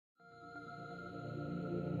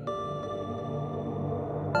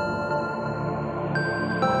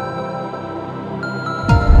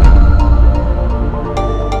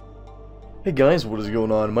Hey guys, what is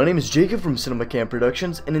going on? My name is Jacob from Cinema Camp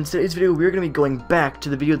Productions, and in today's video we're going to be going back to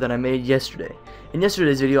the video that I made yesterday. In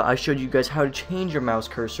yesterday's video I showed you guys how to change your mouse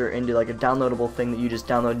cursor into like a downloadable thing that you just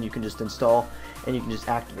download and you can just install and you can just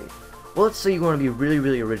activate. Well, let's say you want to be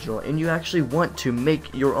really original and you actually want to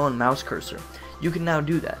make your own mouse cursor. You can now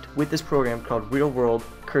do that with this program called Real World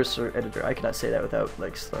Cursor Editor. I cannot say that without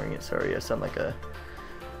like slurring it, sorry, I sound like a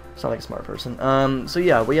smart person. So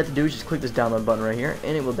yeah, what you have to do is just click this download button right here,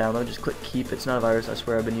 and it will download. Just click keep. It's not a virus. I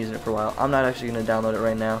swear I've been using it for a while. I'm not actually going to download it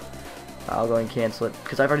right now. I'll go and cancel it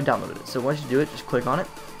because I've already downloaded it. So once you do it, just click on it,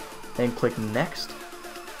 and click next.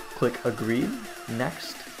 Click agree.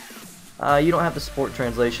 Next. You don't have to support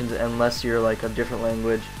translations unless you're like a different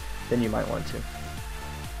language, then you might want to.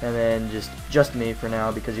 And then just me for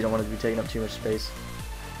now because you don't want it to be taking up too much space.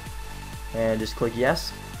 And just click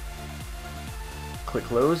yes. Click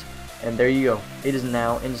close, and there you go. It is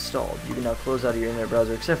now installed. You can now close out of your internet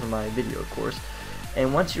browser, except for my video, of course.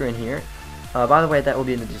 And once you're in here, by the way, that will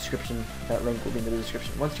be in the description. That link will be in the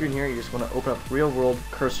description. Once you're in here, you just want to open up Real World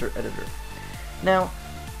Cursor Editor. Now,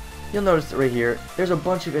 you'll notice that right here, there's a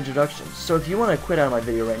bunch of introductions. So if you want to quit out of my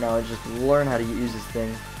video right now and just learn how to use this thing,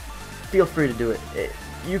 feel free to do it.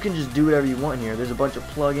 You can just do whatever you want here. There's a bunch of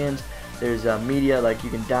plugins. There's media, like you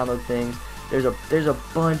can download things. There's a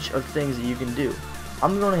bunch of things that you can do.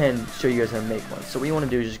 I'm going to go ahead and show you guys how to make one. So what you want to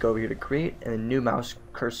do is just go over here to create and then new mouse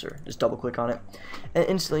cursor. Just double click on it, and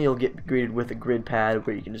instantly you'll get greeted with a grid pad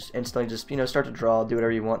where you can just instantly start to draw, do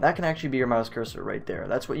whatever you want. That can actually be your mouse cursor right there.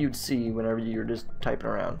 That's what you'd see whenever you're just typing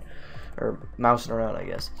around or mousing around, I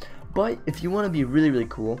guess. But if you want to be really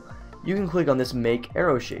cool, you can click on this make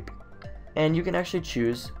arrow shape, and you can actually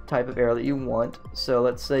choose type of arrow that you want. So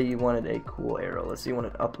let's say you wanted a cool arrow. Let's say you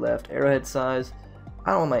wanted up left arrowhead size. I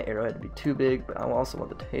don't want my arrowhead to be too big, but I also want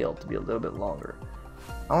the tail to be a little bit longer.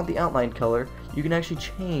 I want the outline color. You can actually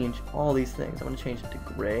change all these things. I'm going to change it to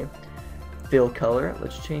gray. Fill color,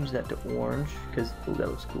 let's change that to orange, because, oh, that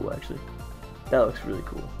looks cool actually. That looks really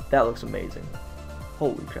cool. That looks amazing.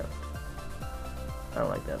 Holy crap. I don't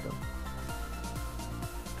like that though.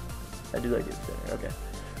 I do like it thinner. Okay.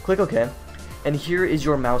 Click OK, and here is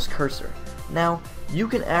your mouse cursor. Now, you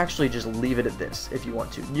can actually just leave it at this if you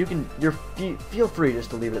want to. Feel free just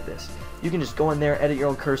to leave it at this. You can just go in there, edit your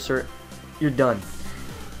own cursor, you're done.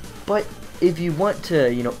 But if you want to,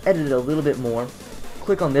 edit it a little bit more,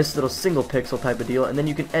 click on this little single pixel type of deal, and then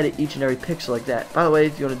you can edit each and every pixel like that. By the way,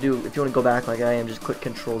 if you want to go back like I am, just click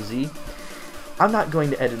Control Z. I'm not going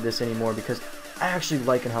to edit this anymore because I actually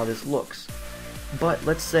like how this looks. But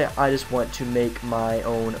let's say I just want to make my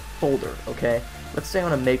own folder, okay? Let's say I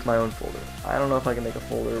want to make my own folder. I don't know if I can make a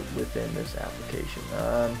folder within this application.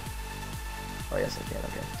 Oh yes I can,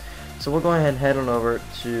 okay. So we'll go ahead and head on over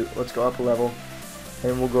to, let's go up a level,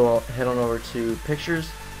 and we'll go head on over to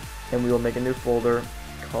pictures, and we will make a new folder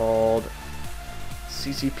called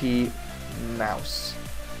CCP mouse,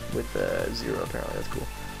 with a 0 apparently, that's cool.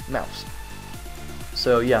 Mouse.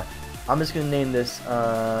 So yeah, I'm just going to name this,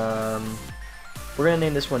 we're going to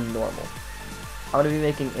name this one normal. I'm going to be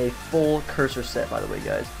making a full cursor set, by the way,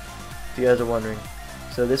 guys, if you guys are wondering.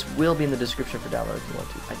 So this will be in the description for download if you want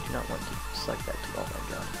to. I do not want to select that too. Oh my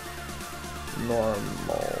god.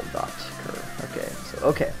 Normal.cur.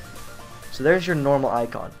 Okay, so there's your normal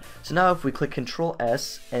icon. So now if we click Control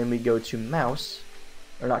S and we go to mouse,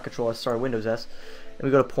 or not Control S, sorry, Windows S, and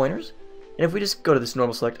we go to pointers, and if we just go to this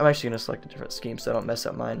normal select, I'm actually going to select a different scheme so I don't mess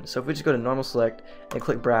up mine. So if we just go to normal select and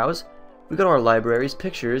click browse, we go to our libraries,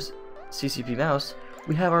 pictures, CCP mouse,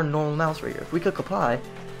 we have our normal mouse right here. If we click apply,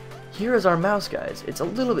 here is our mouse, guys. It's a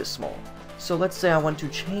little bit small. So let's say I want to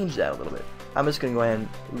change that a little bit. I'm just going to go ahead and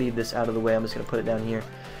leave this out of the way. I'm just going to put it down here.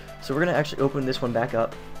 So we're going to actually open this one back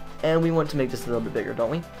up, and we want to make this a little bit bigger,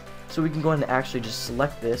 don't we? So we can go ahead and actually just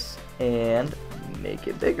select this and make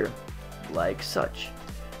it bigger, like such.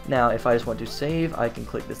 Now if I just want to save, I can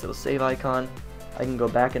click this little save icon. I can go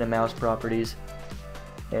back into mouse properties,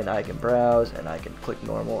 and I can browse, and I can click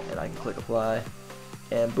normal, and I can click apply,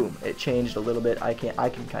 and boom, it changed a little bit. I can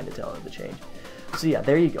kind of tell it the change. So yeah,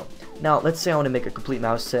 there you go. Now let's say I want to make a complete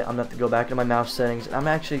mouse set. I'm going to have to go back into my mouse settings, and I'm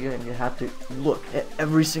actually going to have to look at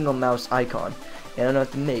every single mouse icon, and I'm going to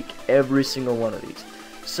have to make every single one of these.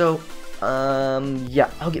 So yeah,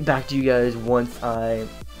 I'll get back to you guys once I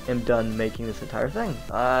am done making this entire thing.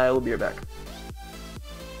 I will be right back.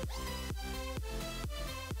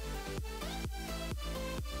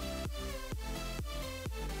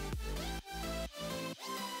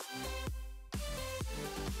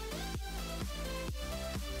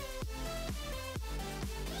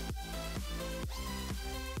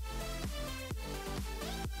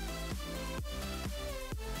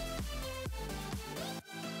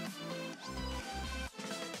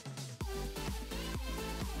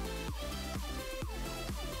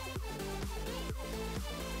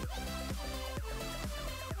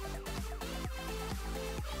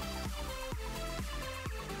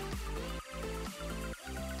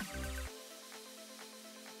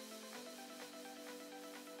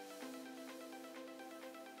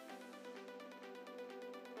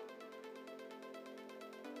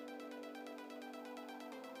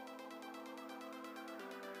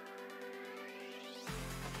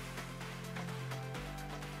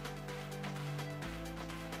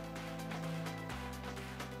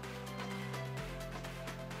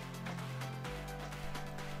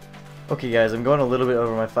 Okay guys, I'm going a little bit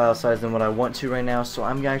over my file size than what I want to right now, so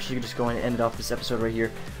I'm actually just going to end off this episode right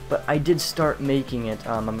here. But I did start making it.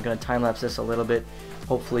 I'm going to time-lapse this a little bit.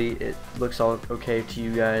 Hopefully it looks all okay to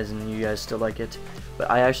you guys and you guys still like it.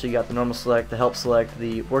 But I actually got the normal select, the help select,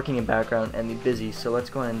 the working in background, and the busy. So let's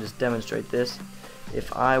go ahead and just demonstrate this.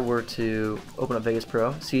 If I were to open up Vegas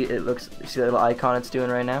Pro, see it looks, see that little icon it's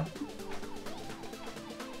doing right now?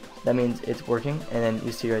 That means it's working, and then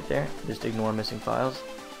you see right there, just ignore missing files.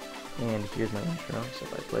 And here's my intro, so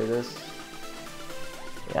if I play this,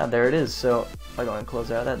 yeah, there it is. So if I go and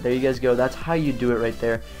close out that, there you guys go. That's how you do it right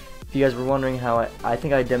there. If you guys were wondering how I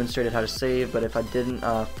think I demonstrated how to save, but if I didn't,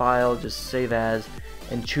 file, just save as,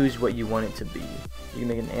 and choose what you want it to be. You can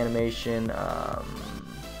make an animation,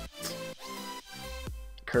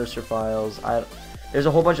 cursor files. There's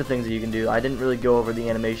a whole bunch of things that you can do. I didn't really go over the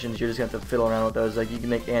animations. You're just going to have to fiddle around with those. Like you can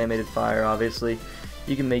make animated fire, obviously.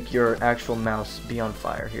 You can make your actual mouse be on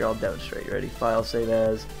fire. Here, I'll demonstrate. You ready? File, save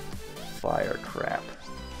as, fire crap.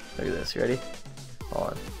 Look at this. You ready? Hold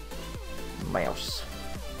on. Mouse.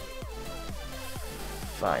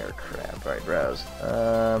 Fire crap. Alright, browse.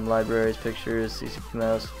 Libraries, pictures, CCP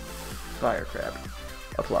mouse, fire crap.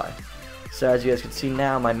 Apply. So as you guys can see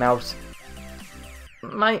now, my mouse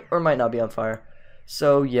might or might not be on fire.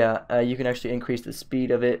 So yeah, you can actually increase the speed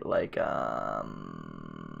of it, like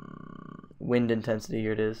wind intensity.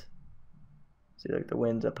 Here it is. See, like the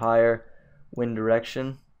wind's up higher, wind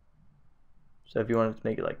direction. So if you wanted to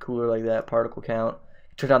make it like cooler like that, particle count,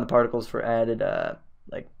 turn down the particles for added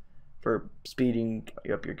like for speeding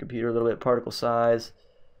up your computer a little bit. Particle size,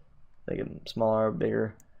 make it smaller,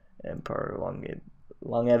 bigger, and particle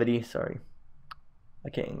longevity. Sorry, I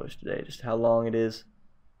can't English today. Just how long it is,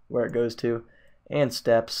 where it goes to, and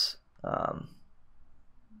steps.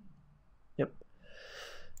 Yep.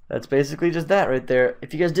 That's basically just that right there.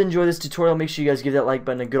 If you guys did enjoy this tutorial, make sure you guys give that like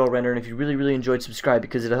button a good old render, and if you really enjoyed, subscribe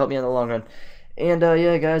because it'll help me out in the long run. And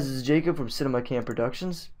yeah, guys, this is Jacob from Cinema Camp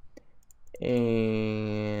Productions,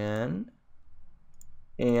 and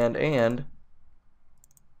I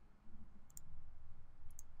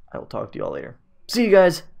will talk to you all later. See you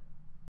guys.